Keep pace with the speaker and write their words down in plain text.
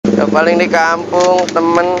paling di kampung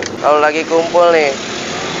temen kalau lagi kumpul nih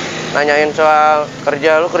nanyain soal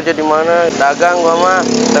kerja, lu kerja di mana? Dagang gua mah,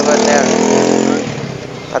 sahabatnya.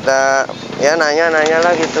 Kata ya nanya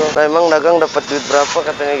lah gitu. Nah, emang dagang dapat duit berapa?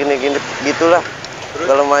 Katanya gini gitulah.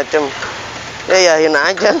 Kalau macem ya yahin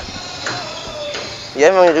aja. Ya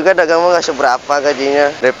emang juga dagang mah nggak seberapa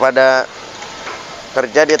gajinya, daripada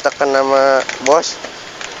kerja ditekan sama bos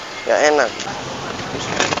ya enak.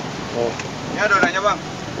 Ini ada warnanya bang?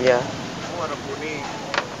 Iya. Warna kuning.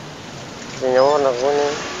 Ini warna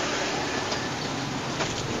kuning.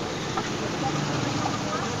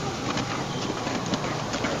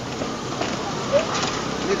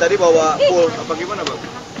 Ini tadi bawa full apa gimana bang?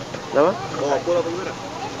 Kenapa? Bawa full apa gimana?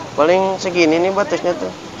 Paling segini nih batasnya tuh.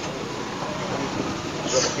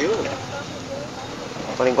 Berapa kilo?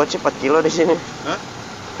 Paling kuat sih 4 kilo di sini. Hah?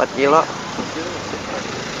 4 kilo.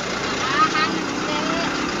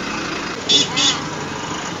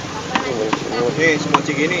 Nih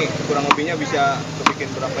semacam gini kurang lebihnya bisa bikin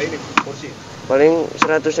berapa ini porsi? Paling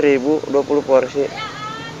 100.000 20 porsi.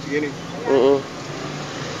 Segini.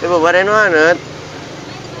 Ini babaran anet.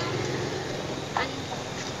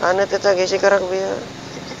 Anet itu gisi karak biar.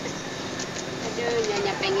 Aduh,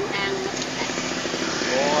 nyonya pengen hangat.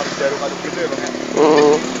 Oh, harus diaduk-aduk gitu ya bang ya?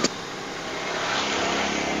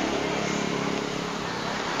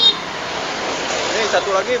 Ini satu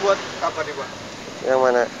lagi buat apa nih bang? Yang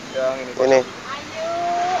mana? Yang ini. Ini.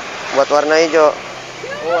 Buat warna hijau.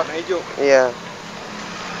 Oh, warna hijau. Iya.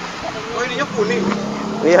 Oh, ininya kuning.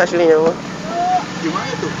 Iya aslinya mah.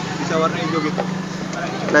 Gimana tuh? Bisa warna hijau gitu?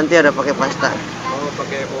 Nanti ada pakai pasta. Oh,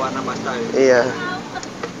 pakai pewarna pasta ya? Iya.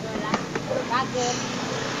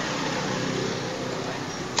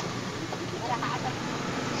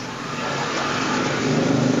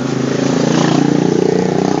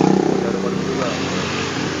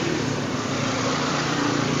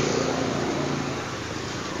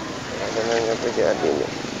 Jadi ini.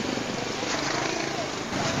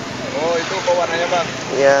 Oh, itu pewarnanya bang?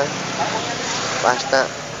 Iya. Pasta.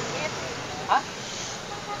 Hah?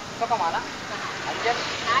 Kau kemana? Anjir.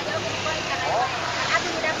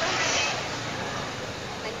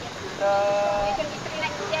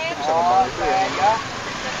 Bisa ngembang gitu ya?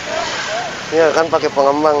 Iya kan pakai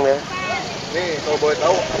pengembang ya. Nih, kalau boleh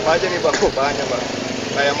tahu apa aja nih bang? Bahannya bang?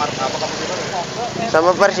 Kayak martabak apa gimana?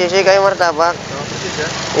 Sama persis sih kayak martabak. Sama persis ya?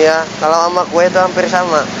 Iya, kalau sama kue itu hampir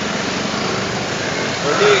sama.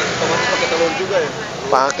 Berarti tomatnya pakai telur juga ya?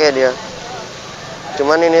 Pakai dia.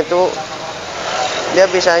 Cuman ini tuh dia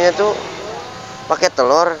bisanya tuh pakai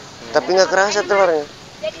telur, tapi nggak kerasa telurnya.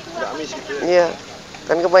 Nggak amis gitu ya? Iya,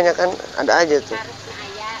 kan kebanyakan ada aja tuh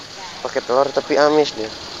pakai telur tapi amis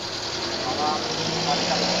dia.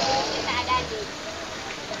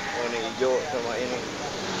 Oh, ini hijau sama ini.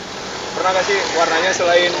 Pernah nggak sih warnanya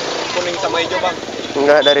selain kuning sama hijau bang?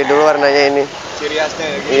 Enggak, dari dulu warnanya ini. Ciri khasnya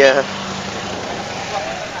ya gitu? Iya.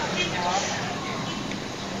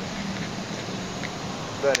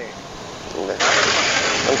 Udah nih. Udah.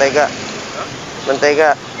 Mentega. Hah? Mentega.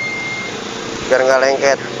 Biar nggak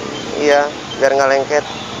lengket. Iya, biar nggak lengket.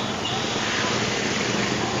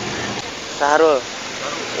 Sahrul.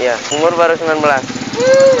 Iya, umur baru 19.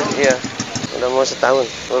 Iya. Udah mau setahun.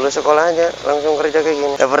 Lulus sekolah aja langsung kerja kayak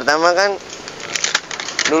gini. Ya pertama kan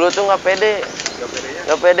dulu tuh nggak pede.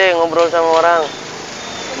 Nggak pede ngobrol sama orang.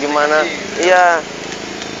 Gimana? Iya.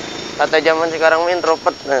 Kata zaman sekarang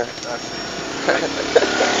introvert. Nah.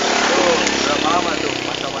 Berapa lama tuh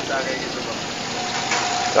masa-masa kayak gitu bang?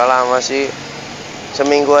 Kalau lama sih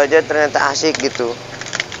seminggu aja ternyata asik gitu.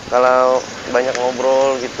 Kalau banyak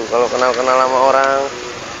ngobrol gitu, kalau kenal-kenal sama orang,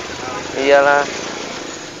 iyalah.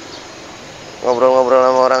 Ngobrol-ngobrol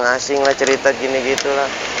sama orang asing lah, cerita gini gitulah.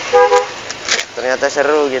 Ternyata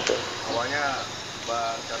seru gitu. Awalnya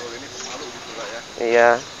bang Sahrul ini pemalu gitu lah ya? Iya.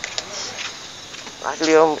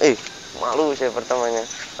 Asli om, malu saya pertamanya.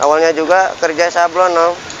 Awalnya juga kerja sablon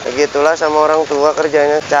om, begitulah sama orang tua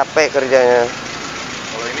kerjanya, capek kerjanya.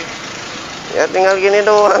 Kalau ini? Ya tinggal gini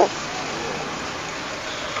doang.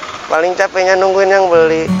 Paling capeknya nungguin yang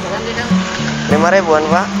beli. 5.000-an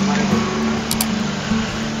pak.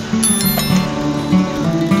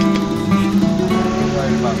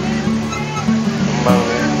 Kembang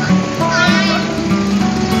ya.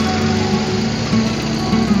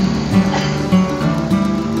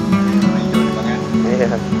 Iya.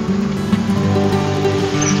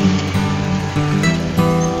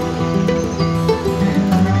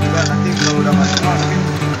 Nanti kalau udah masuk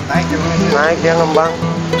naik ya bang? Naik dia ngembang.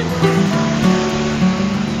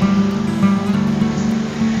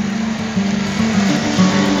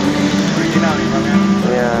 Original nih bang ya?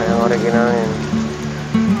 Iya, yang originalnya.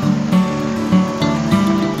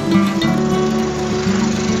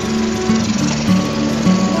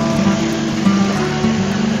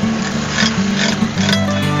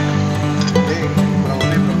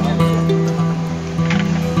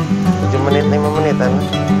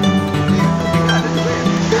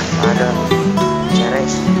 Ada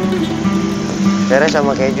ceres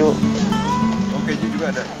sama keju. Oh, keju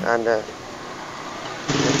juga ada. Ada.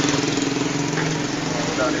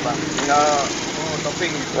 Udah nih bang, tinggal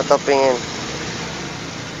topping gitu. Ngetopingin.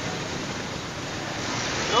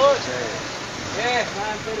 Terus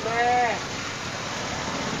mampir deh.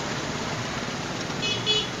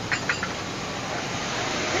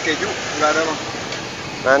 ini keju nggak ada bang.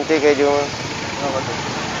 Nanti keju mah. Apa tuh?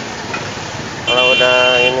 Kalau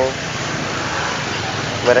udah ini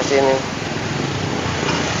beres ini.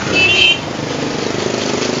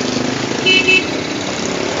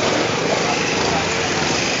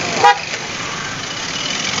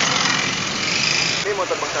 Ini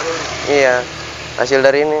motor bang Sahrul nih. Iya, hasil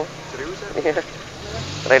dari ini. Seriusan? Iya.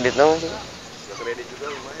 Kredit dong sih. Udah kredit juga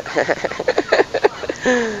lumayan.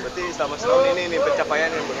 Berarti selama setahun ini pencapaian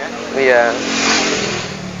ya bang ya? Iya.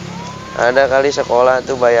 Ada kali sekolah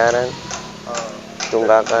tuh bayaran.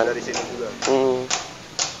 Tunggakan. Dari sini juga. Ini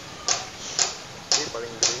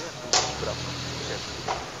paling gedenya berapa?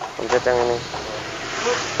 Omset yang ini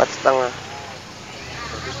 4,5.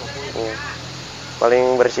 150. Iya. Paling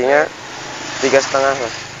bersihnya 3,5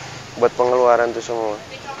 lah. Buat pengeluaran tuh semua.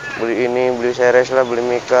 Beli ini, beli seres lah, beli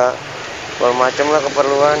mika, segala macem lah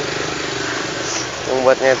keperluan. Yang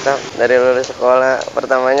buat nyetak dari lulus sekolah.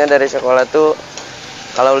 Pertamanya dari sekolah tuh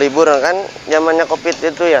kalau libur kan zamannya Covid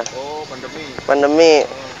itu ya. Oh, Pandemi.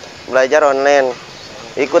 Belajar online.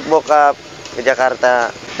 Ikut bokap ke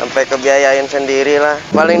Jakarta sampai kebiayain sendiri lah.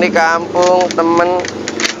 Paling di kampung temen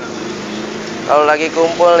kalau lagi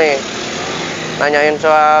kumpul nih nanyain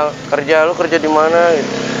soal kerja, lu kerja di mana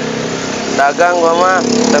gitu. Dagang gua mah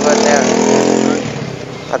dapatnya.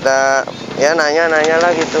 Kata ya nanya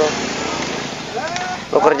lah gitu.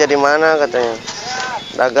 Lu kerja di mana katanya.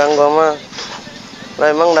 Dagang gua mah. Lah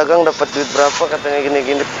emang dagang dapat duit berapa katanya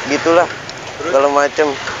gini-gini gitulah. Segala macem.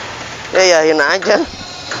 Ya yahin aja.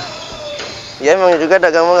 Ya emang juga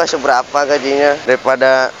dagang mah gak seberapa gajinya.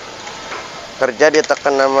 Daripada kerja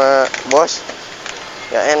ditekan sama bos.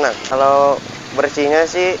 Ya enak. Kalau bersihnya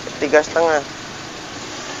sih 3,5.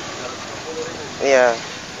 Iya.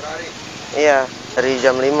 Per hari? Iya, dari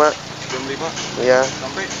jam 5. Jam 5? Iya.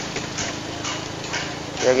 Sampai?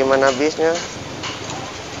 Ya gimana bisnya?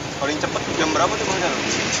 Paling cepet jam berapa tuh bang Sahrul?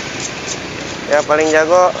 Ya paling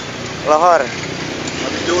jago lohor.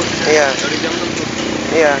 Habis juhur? Iya. Dari jam 6 tuh?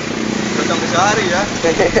 Iya. Udah sampai sehari ya?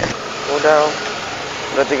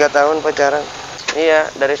 Udah 3 tahun pacaran. Iya,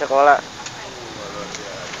 dari sekolah. Luar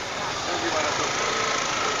biasa. Itu gimana tuh?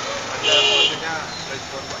 Ada maksudnya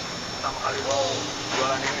respon pak pertama kali mau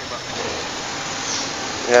jualan ini pak?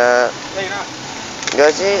 Ya,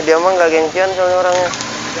 enggak sih, dia mah nggak gengsian soalnya orangnya.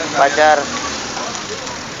 Pacar.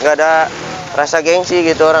 Nggak ada rasa gengsi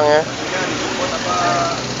gitu orangnya. Disupport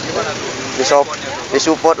apa gimana tuh?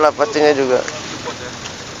 Disupport lah pastinya juga. Support ya?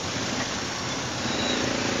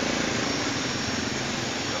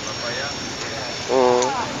 Gak apa-apa ya.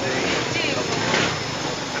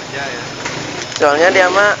 Kerja ya. Soalnya dia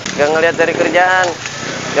mah gak ngelihat dari kerjaan.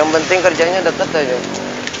 Yang penting kerjanya deket aja.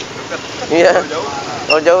 Dekat? Iya. Jauh?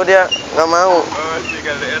 Kalau jauh dia nggak mau. Oh,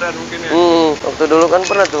 tinggal daerah mungkin ya? Waktu dulu kan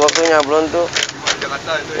pernah tuh waktu nyablon tuh. Di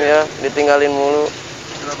Jakarta itu ya? Iya, ditinggalin mulu.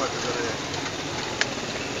 Kenapa tuh saudara?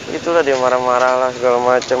 Itulah dia marah-marah lah segala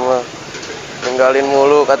macem lah. Tinggalin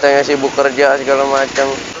mulu katanya sibuk kerja segala macem.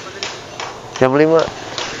 Jam 5.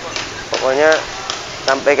 Pokoknya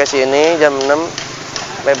sampai ke sini jam 6.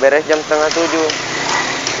 Beres jam setengah 7.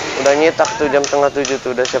 Udah nyitak tuh jam setengah 7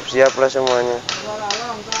 tuh, udah siap-siap lah semuanya.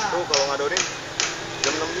 Tuh kalau ngadonin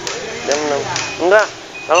jam 6 juga? Jam 6. Enggak,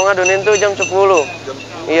 kalau ngadonin tuh jam 10. Jam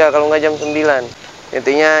 10? Iya, kalau nggak jam 9.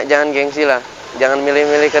 Intinya jangan gengsi lah. Jangan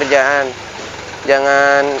milih-milih kerjaan.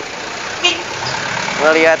 Jangan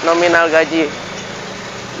ngelihat nominal gaji.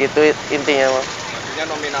 Gitu intinya mah. Maksudnya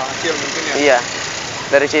nominal hasil mungkin ya? Iya.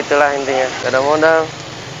 Dari situlah intinya. Gak ada modal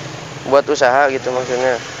buat usaha gitu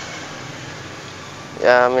maksudnya.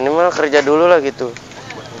 Ya minimal kerja dulu lah gitu.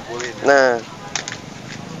 Buat ngumpulin ya? Nah,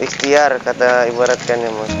 ikhtiar kata ibaratkannya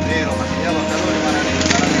mas. Ini lokasinya bang Sahrul di mana nih?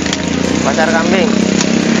 Pasar kambing.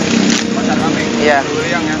 Pasar kambing? Iya.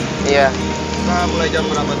 Liang ya? Iya. Kita mulai jam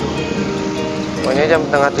berapa tuh? Pokoknya jam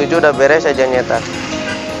setengah 7 udah beres aja nyetak.